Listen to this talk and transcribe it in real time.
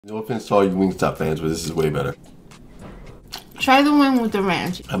No offense to all you Wingstop fans, but this is way better. Try the one with the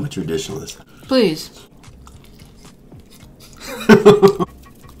ranch. I'm a traditionalist. Please.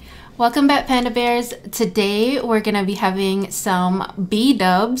 Welcome back, Panda Bears. Today we're gonna be having some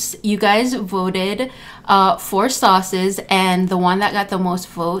bdubs. You guys voted for sauces, and the one that got the most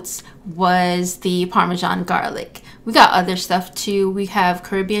votes was the Parmesan garlic. We got other stuff too. We have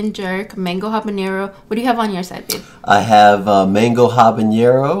Caribbean jerk, mango habanero. What do you have on your side, babe? I have mango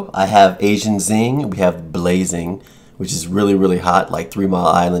habanero. I have Asian Zing. We have Blazin, which is really, really hot, like 3 Mile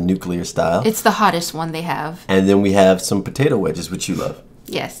Island nuclear style. It's the hottest one they have. And then we have some potato wedges, which you love.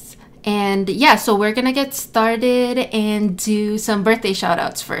 Yes. And yeah, so we're gonna get started and do some birthday shout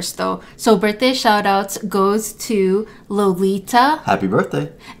outs first though. So birthday shout outs goes to Lolita, Happy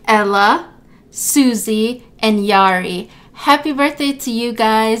birthday. Ella, Susie, and Yari. Happy birthday to you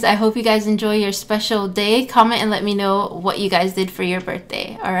guys. I hope you guys enjoy your special day. Comment and let me know what you guys did for your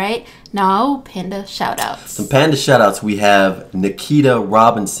birthday. All right, now Panda shout outs. Some Panda shout outs. We have Nikita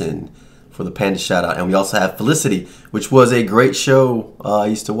Robinson for the Panda shout out, and we also have Felicity, which was a great show I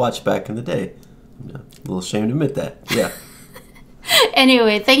used to watch back in the day. I'm a little ashamed to admit that. Yeah.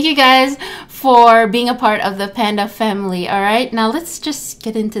 Anyway, thank you guys for being a part of the Panda family. All right, now let's just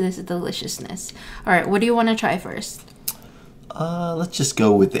get into this deliciousness. All right, what do you want to try first? Let's just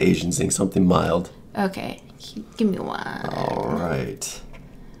go with the Asian Zing, something mild. Okay, give me one. All right.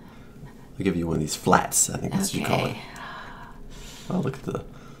 I'll give you one of these flats, I think that's what you call it. Oh, look at the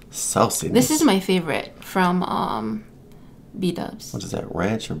sauciness. This is my favorite from bdubs. What is that,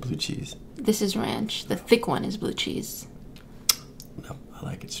 ranch or blue cheese? This is ranch. The thick one is blue cheese. No, I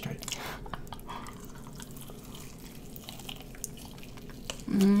like it straight.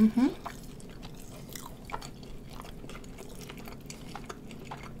 Mm-hmm.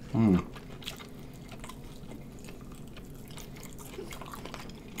 Mmm.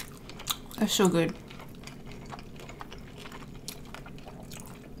 That's so good.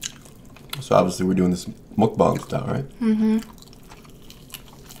 So obviously we're doing this mukbang style, right? Mm-hmm.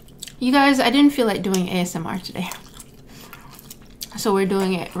 You guys, I didn't feel like doing ASMR today. So we're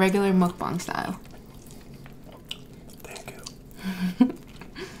doing it regular mukbang style. Thank you.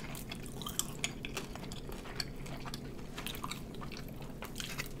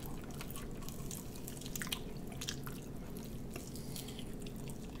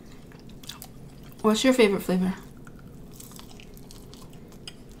 What's your favorite flavor?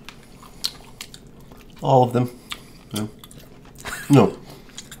 All of them. Yeah. No.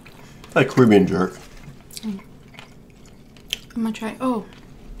 I like Caribbean jerk. I'm gonna try. Oh.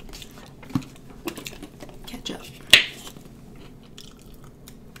 Ketchup.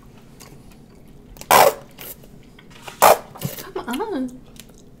 Come on.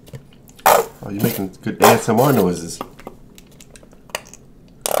 Oh, you're making good ASMR noises.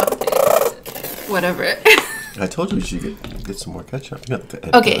 Whatever. I told you we should get some more ketchup. You got to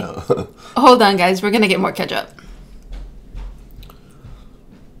edit Okay. that out. Hold on, guys. We're gonna get more ketchup.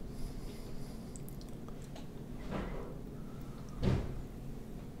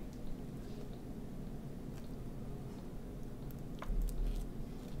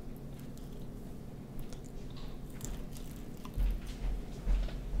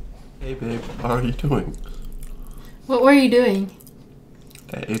 Hey babe, how are you doing? What were you doing?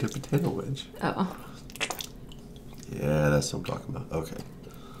 I ate a potato wedge. Oh. Yeah, that's what I'm talking about. Okay.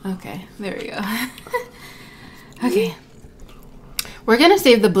 Okay, there we go. Okay. We're gonna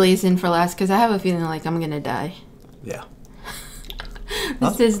save the Blazin for last because I have a feeling like I'm gonna die. Yeah.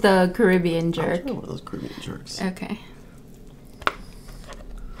 This is the Caribbean jerk. I'll try one of those Caribbean jerks. Okay.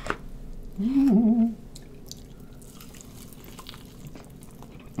 Mm-mm-mm.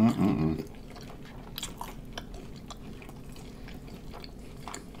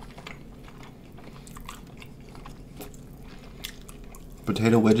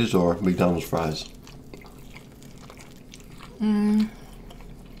 Potato wedges or McDonald's fries?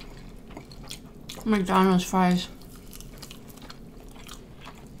 McDonald's fries.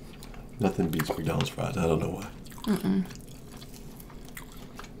 Nothing beats McDonald's fries. I don't know why.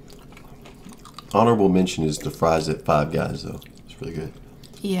 Honorable mention is the fries at Five Guys, though. It's really good.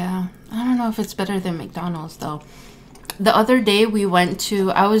 Yeah. I don't know if it's better than McDonald's, though. The other day we went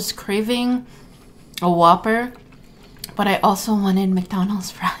to... I was craving a Whopper, but I also wanted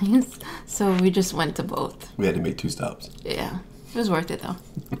McDonald's fries. So we just went to both. We had to make 2 stops. Yeah. It was worth it, though.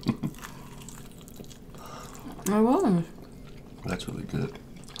 It was. That's really good.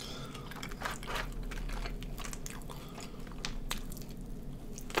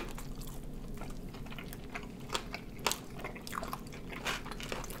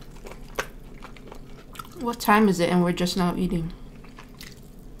 What time is it and we're just now eating?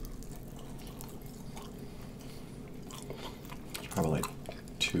 Probably like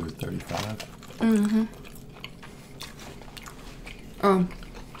 $2.35. Mm-hmm.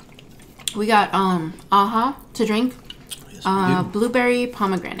 We got to drink. Yes, Blueberry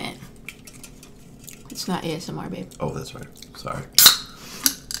pomegranate. It's not ASMR, babe. oh, that's right. Sorry.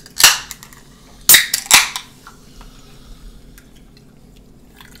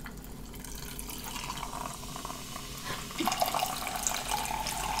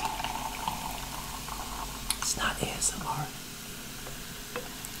 It's not ASMR.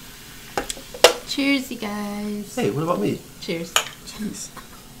 Cheers, you guys. Hey, what about me? Cheers. Jeez.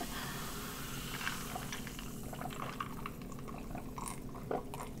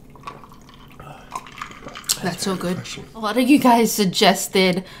 That's so good. Refreshing. A lot of you guys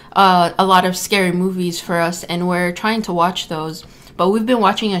suggested a lot of scary movies for us, and we're trying to watch those. But we've been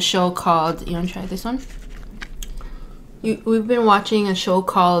watching a show called... You want to try this one? We've been watching a show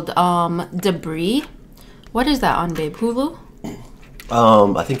called Debris. What is that on, babe? Hulu?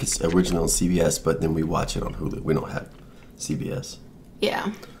 I think it's original on CBS, but then we watch it on Hulu. We don't have CBS.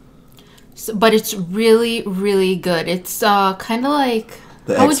 Yeah. So, but it's really, really good. It's kind of like...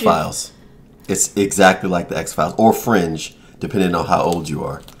 The X-Files. It's exactly like the X-Files. Or Fringe, depending on how old you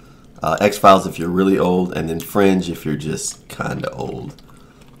are. X-Files if you're really old, and then Fringe if you're just kind of old.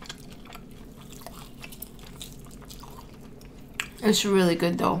 It's really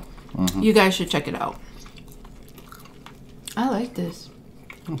good, though. Mm-hmm. You guys should check it out. I like this.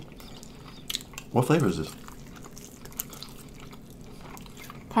 What flavor is this?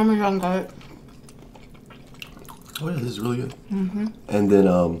 Parmesan garlic. Oh yeah, this is really good. Mm-hmm. And then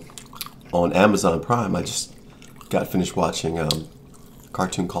on Amazon Prime, I just got finished watching a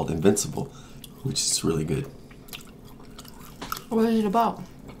cartoon called Invincible, which is really good. What is it about?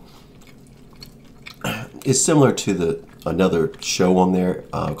 It's similar to another show on there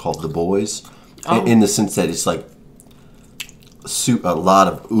called The Boys, in the sense that it's like a lot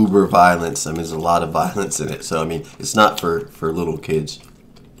of uber violence. I mean, there's a lot of violence in it. So I mean, it's not for little kids.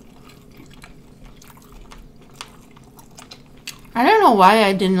 I don't know why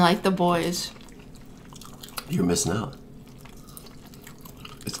I didn't like The Boys. You're missing out.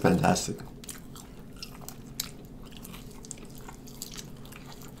 It's fantastic.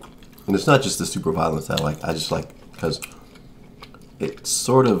 And it's not just the super violence I like. I just like because it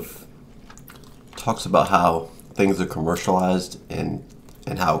sort of talks about how things are commercialized and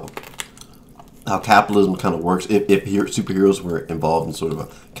how capitalism kind of works. If superheroes were involved in sort of a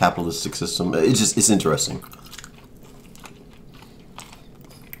capitalistic system, it's interesting.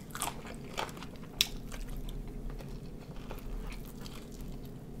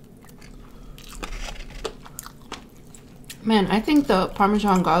 Man, I think the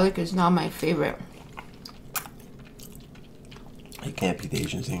Parmesan garlic is not my favorite. It can't be the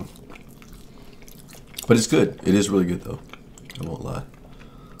Asian thing. But it's good. It is really good, though. I won't lie.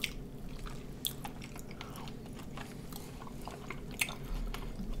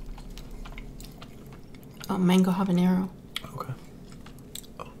 Mango habanero. Okay.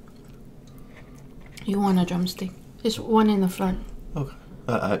 You want a drumstick? There's one in the front. Okay.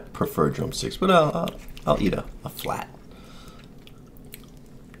 I prefer drumsticks, but I'll eat a flat.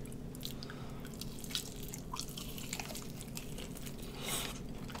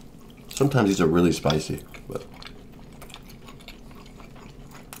 Sometimes these are really spicy, but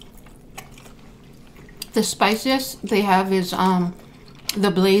The spiciest they have is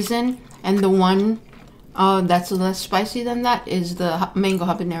the Blazin, and the one that's less spicy than that is the mango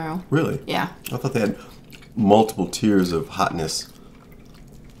habanero. really? Yeah. I thought they had multiple tiers of hotness.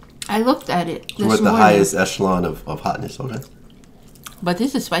 I looked at it We're this at the morning. highest echelon of hotness, okay? But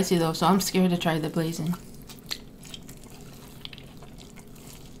this is spicy though, so I'm scared to try the Blazin.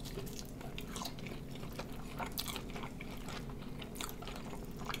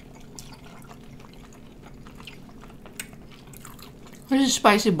 This is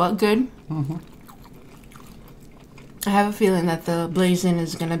spicy but good. Mm-hmm. I have a feeling that the Blazin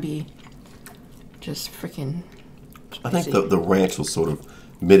is gonna be just freaking spicy. I think the ranch will sort of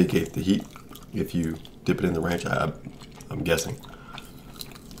mitigate the heat if you dip it in the ranch. I'm guessing.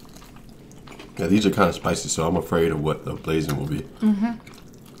 Yeah, these are kind of spicy, so I'm afraid of what the Blazin will be. Mm-hmm.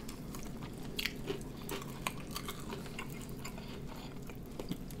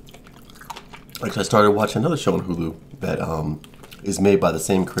 Like I started watching another show on Hulu that is made by the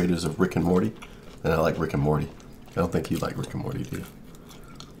same creators of Rick and Morty, and I like Rick and Morty. I don't think you like Rick and Morty, do you?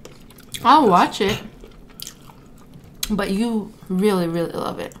 I'll watch it. But you really, really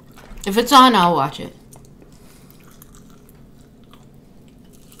love it. If it's on, I'll watch it.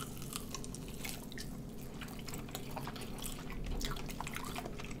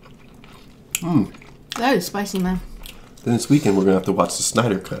 That is spicy, man. Then this weekend we're gonna have to watch the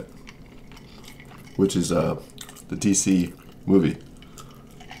Snyder Cut, which is the DC movie.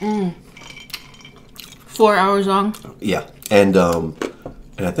 4 hours long. Yeah, and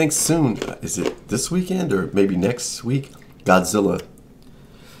I think soon, is it this weekend or maybe next week? Godzilla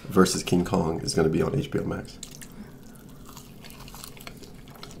versus King Kong is going to be on HBO Max.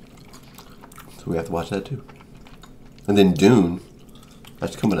 So we have to watch that too. And then Dune,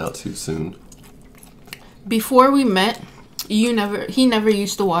 that's coming out too soon. Before we met, he never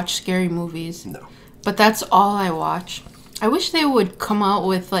used to watch scary movies. No. But that's all I watch. I wish they would come out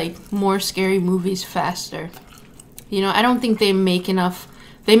with like more scary movies faster. You know, I don't think they make enough.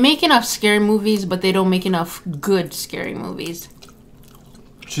 They make enough scary movies, but they don't make enough good scary movies.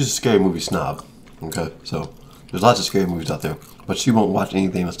 She's a scary movie snob. Okay, so there's lots of scary movies out there, but she won't watch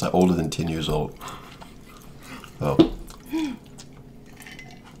anything that's like older than 10 years old. Oh.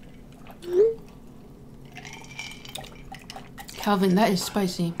 Calvin, that is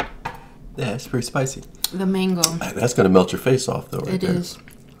spicy. Yeah, it's pretty spicy. The mango. That's gonna melt your face off, though, right there. It is.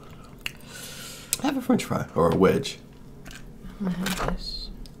 Have a French fry or a wedge. I'm gonna have this.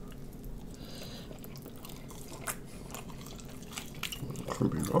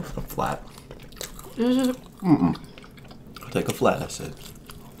 A flat. This is. I'll take a flat, I said.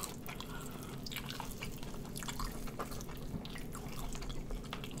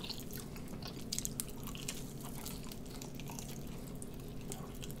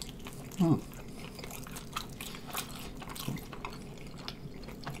 I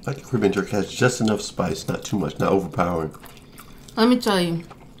like the Caribbean jerky has just enough spice, not too much, not overpowering. Let me tell you,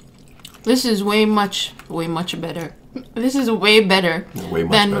 this is way much better. This is way better Way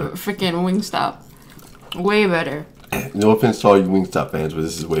much than better. freaking Wingstop. Way better. No offense to all you Wingstop fans, but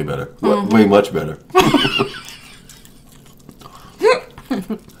this is way better. Way much better.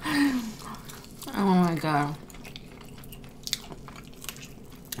 Oh my god.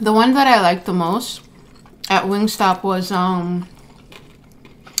 The one that I liked the most at Wingstop was I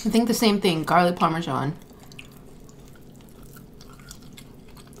think the same thing, garlic parmesan.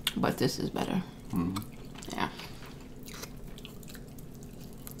 But this is better. Yeah.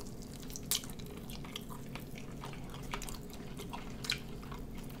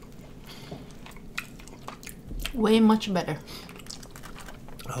 Way much better.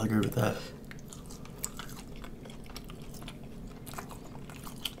 I'll agree with that.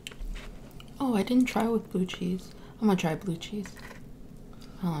 Oh, I didn't try with blue cheese. I'm gonna try blue cheese.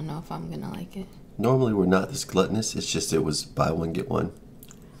 I don't know if I'm gonna like it. Normally we're not this gluttonous. It's just it was buy one get one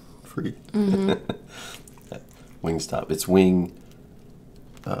free. Wingstop. It's Wing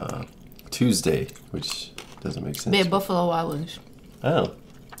Tuesday, which doesn't make sense. They had Buffalo Wild Wings. Oh.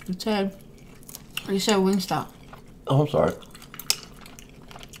 You said Wingstop. Oh, I'm sorry.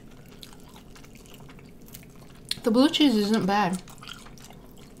 The blue cheese isn't bad.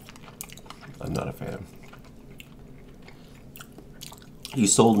 I'm not a fan. You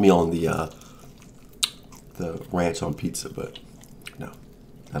sold me on the ranch on pizza, but no,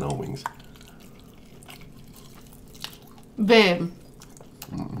 not on wings. Babe.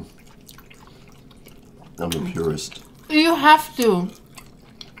 I'm a purist. You have to.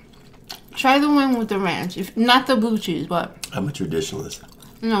 Try the wing with the ranch. If not the blue cheese, but I'm a traditionalist.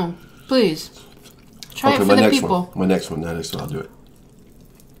 no, please. Try Okay, it for the next people. one. My next one, I'll do it.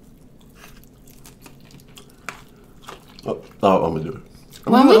 Oh, I'm gonna do it.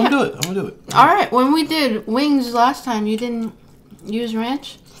 I'm gonna do it. All right, when we did wings last time, you didn't use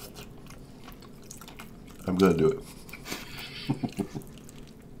ranch. I'm gonna do it.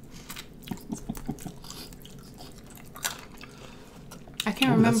 I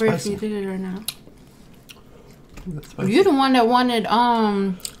can't Ooh, remember if that's you spicy. did it or not. Ooh, that's spicy. You're the one that wanted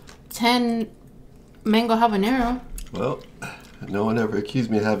 10 mango habanero. Well, no one ever accused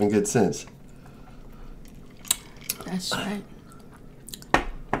me of having good sense. That's right.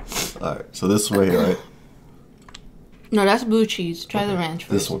 All right, so this way, all right? No, that's blue cheese. Try the ranch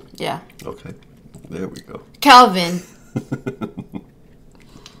first. This one? Yeah. Okay, there we go. Calvin.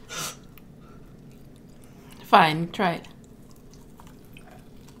 Fine, try it.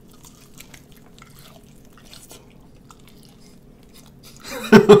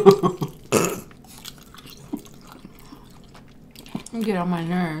 You get on my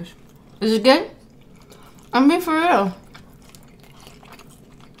nerves. Is it good? I'm being for real.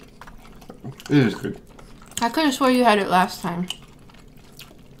 It is good. I could have swore you had it last time.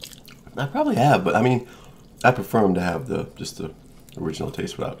 I probably have, but I mean, I prefer them to have just the original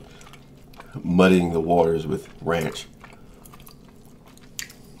taste without muddying the waters with ranch.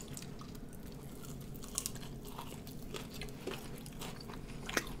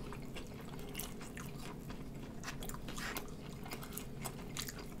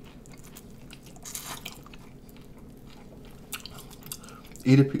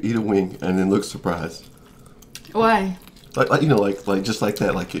 eat a wing and then look surprised. Why? Like you know, like just like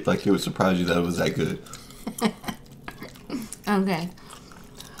that, like it would surprise you that it was that good. Okay.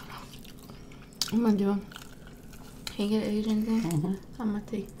 I'm gonna do. Can you get an Asian thing? Mm-hmm. I'm gonna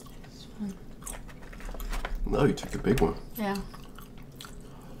take this one. No, you took a big one. Yeah.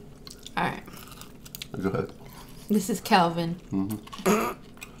 All right. Go ahead. This is Calvin. Mm-hmm.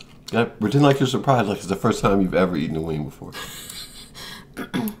 Yeah, pretend like you're surprised, like it's the first time you've ever eaten a wing before.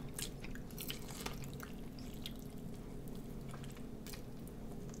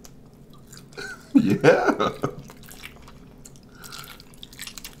 Yeah.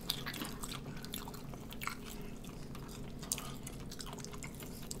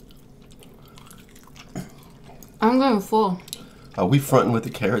 I'm going full. Are we fronting with the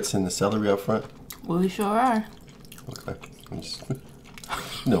carrots and the celery up front? We sure are. Okay.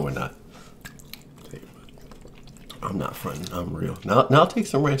 No, we're not. I'm not fronting. I'm real. Now I'll take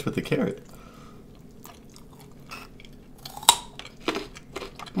some ranch with the carrot.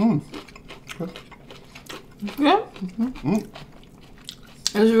 Mmm. Yeah. Mm-hmm.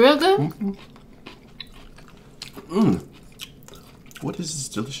 It was real good. Mm-hmm. Mmm. What is this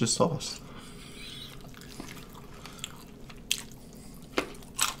delicious sauce?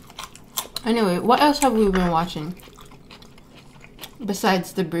 Anyway, what else have we been watching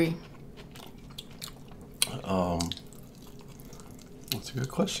besides the brie? That's a good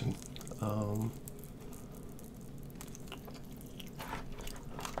question.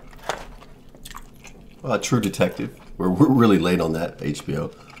 True Detective. We're really late on that,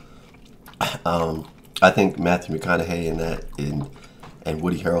 HBO. I think Matthew McConaughey and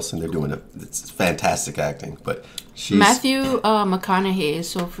Woody Harrelson, they're doing it's fantastic acting. But Matthew McConaughey is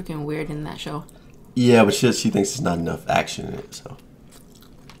so freaking weird in that show. Yeah, but she thinks there's not enough action in it. So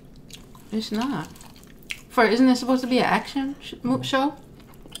it's not. Isn't it supposed to be an action show?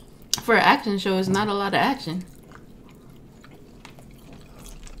 For an action show, it's not a lot of action.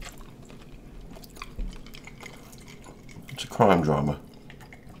 It's a crime drama.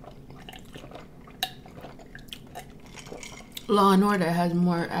 Law and Order has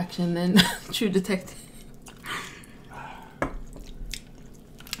more action than True Detective.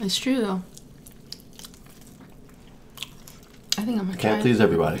 It's true though. I think I'm gonna Can't please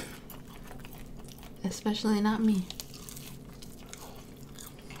everybody. Especially not me.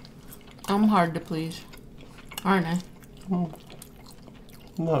 I'm hard to please, aren't I?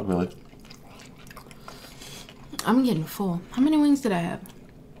 Not really. I'm getting full. How many wings did I have?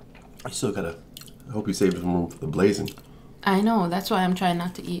 I still gotta. I hope you saved some room for the Blazin. I know. That's why I'm trying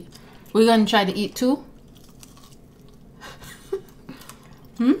not to eat. We're gonna try to eat two.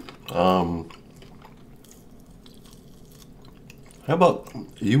 How about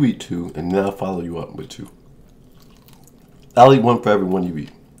you eat two and then I'll follow you up with two. I'll eat one for every one you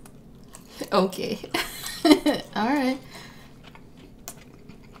eat. Okay. All right.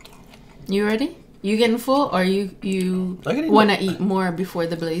 You ready? You getting full, or you want to eat more before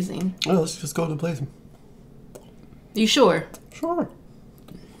the Blazin? No, let's just go to the Blazin. You sure? Sure.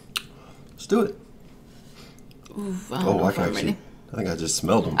 Let's do it. Oof, I don't know if I'm ready. I think I just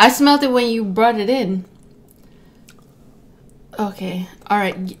smelled them. I smelled it when you brought it in. Okay. All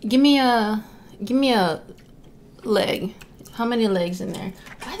right. Give me a leg. How many legs in there?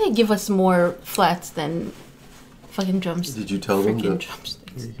 Why do they give us more flats than fucking drumsticks? Did you tell them that? Drumsticks.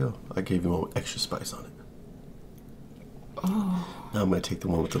 There you go. I gave you one extra spice on it. Oh. Now I'm gonna take the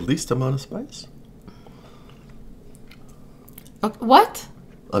one with the least amount of spice. What?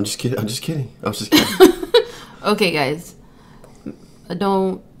 I'm just kidding. I was just kidding. Okay, guys.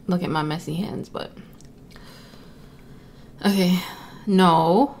 Don't look at my messy hands, but okay.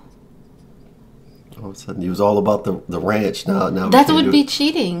 No. All of a sudden, it was all about the ranch. Now that would be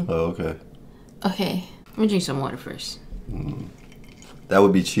cheating. Oh, okay. Okay, let me drink some water first. That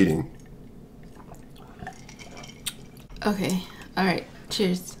would be cheating. Okay. All right.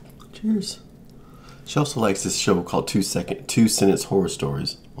 Cheers. Cheers. She also likes this show called 2 Sentence Horror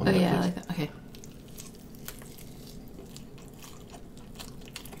Stories. Oh yeah, I like that. Okay.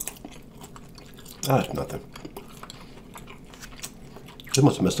 That's nothing. They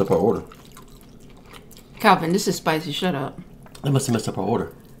must have messed up our order. Calvin, this is spicy. Shut up. They must have messed up our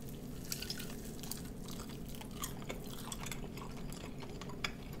order.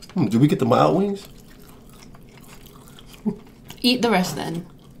 Did we get the mild wings? Eat the rest then.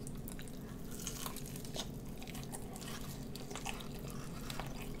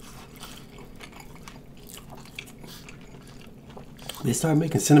 They started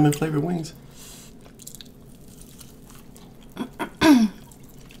making cinnamon flavored wings.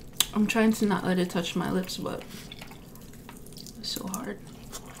 I'm trying to not let it touch my lips, but it's so hard.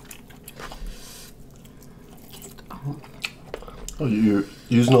 Oh, you're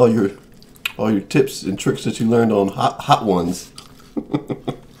using all your tips and tricks that you learned on hot ones.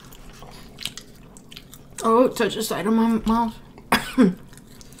 Oh, touch the side of my mouth.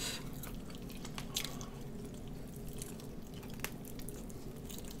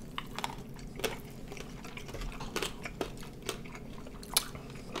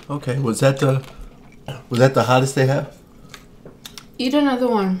 Okay, was that the hottest they have? Eat another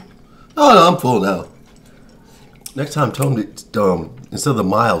one. Oh no, I'm full now. Next time, tell them to, instead of the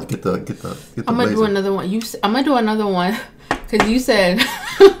mild, get the I'm gonna do another one. I'm gonna do another one because you said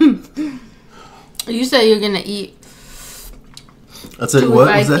you're gonna eat. That's it.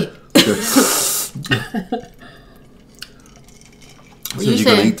 What was that?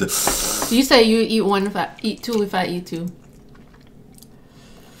 You say you eat one if I eat two. If I eat two,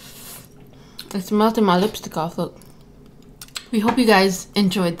 it's melting my lipstick off. Look. We hope you guys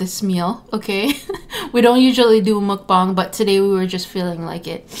enjoyed this meal, okay? We don't usually do mukbang, but today we were just feeling like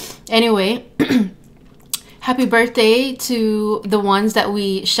it. Anyway, happy birthday to the ones that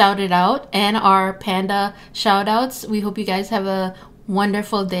we shouted out and our panda shout outs. We hope you guys have a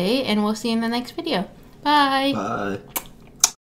wonderful day and we'll see you in the next video. Bye. Bye.